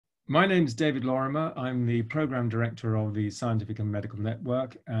My name is David Lorimer. I'm the Program Director of the Scientific and Medical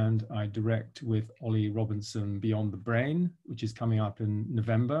Network, and I direct with Ollie Robinson Beyond the Brain, which is coming up in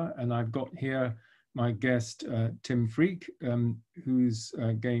November. And I've got here my guest, Tim Freke, I'm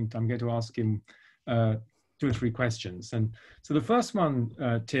going to ask him 2 or 3 questions. And so the first one,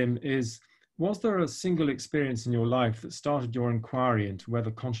 Tim, is, was there a single experience in your life that started your inquiry into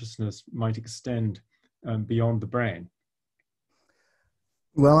whether consciousness might extend beyond the brain?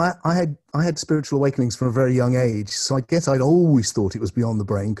 Well, I had spiritual awakenings from a very young age, so I guess I'd always thought it was beyond the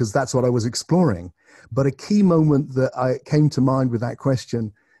brain because that's what I was exploring. But a key moment that I came to mind with that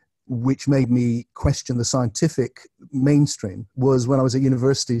question, which made me question the scientific mainstream, was when I was at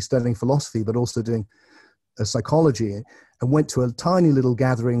university studying philosophy, but also doing psychology, and went to a tiny little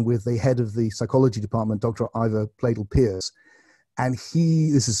gathering with the head of the psychology department, Dr. Ivor Pladel-Pierce. And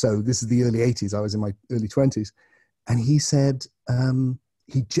this is the early 80s, I was in my early 20s, and he said,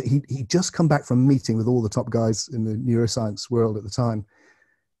 he'd just come back from a meeting with all the top guys in the neuroscience world at the time.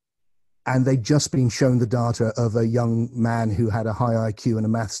 And they'd just been shown the data of a young man who had a high IQ and a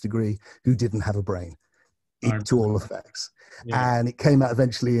maths degree who didn't have a brain to all effects. Yeah. And it came out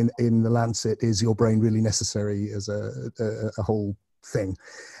eventually in the Lancet, is your brain really necessary as a whole thing?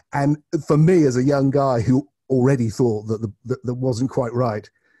 And for me, as a young guy who already thought that wasn't quite right,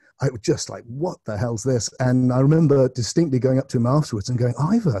 I was just like, what the hell's this? And I remember distinctly going up to him afterwards and going,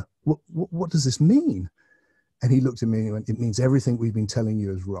 Ivor, what does this mean? And he looked at me and he went, it means everything we've been telling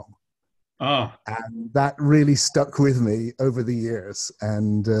you is wrong. And that really stuck with me over the years.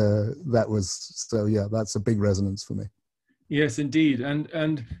 And that's a big resonance for me. Yes, indeed.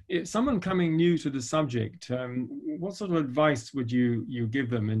 And someone coming new to the subject, what sort of advice would you give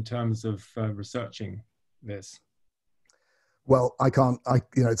them in terms of researching this? Well,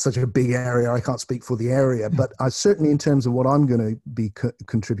 it's such a big area. I can't speak for the area, but I certainly, in terms of what I'm going to be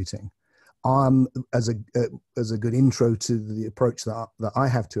contributing, as a good intro to the approach that I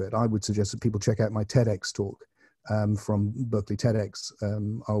have to it, I would suggest that people check out my TEDx talk from Berkeley TEDx.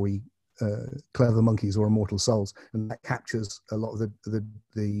 Are we clever monkeys or immortal souls? And that captures a lot of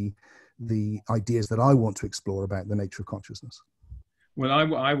the ideas that I want to explore about the nature of consciousness. Well,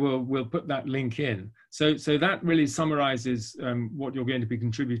 we'll put that link in. So that really summarizes what you're going to be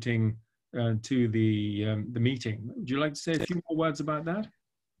contributing to the meeting. Would you like to say a few more words about that?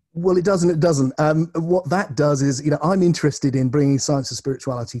 Well, it doesn't. It doesn't. What that does is, I'm interested in bringing science and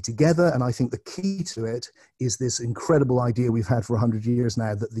spirituality together, and I think the key to it is this incredible idea we've had for 100 years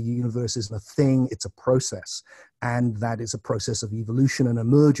now that the universe isn't a thing; it's a process, and that is a process of evolution and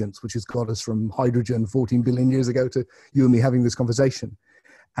emergence, which has got us from hydrogen 14 billion years ago to you and me having this conversation.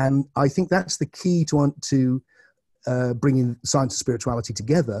 And I think that's the key to bringing science and spirituality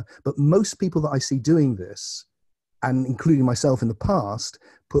together. But most people that I see doing this, and including myself in the past,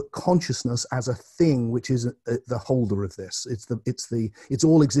 put consciousness as a thing which is the holder of this. It's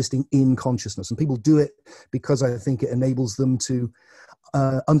all existing in consciousness, and people do it because I think it enables them to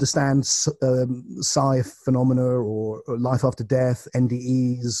understand psi phenomena or life after death,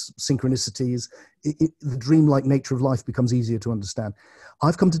 NDEs, synchronicities. The dreamlike nature of life becomes easier to understand.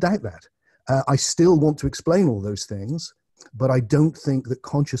 I've come to doubt that. I still want to explain all those things, but I don't think that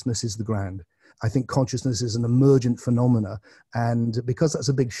consciousness is the ground. I think consciousness is an emergent phenomena, and because that's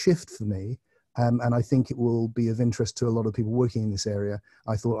a big shift for me, and I think it will be of interest to a lot of people working in this area,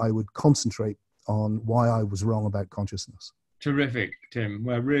 I thought I would concentrate on why I was wrong about consciousness. Terrific, Tim.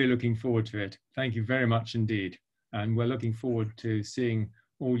 We're really looking forward to it. Thank you very much indeed. And we're looking forward to seeing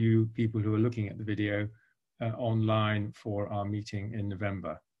all you people who are looking at the video online for our meeting in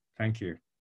November. Thank you.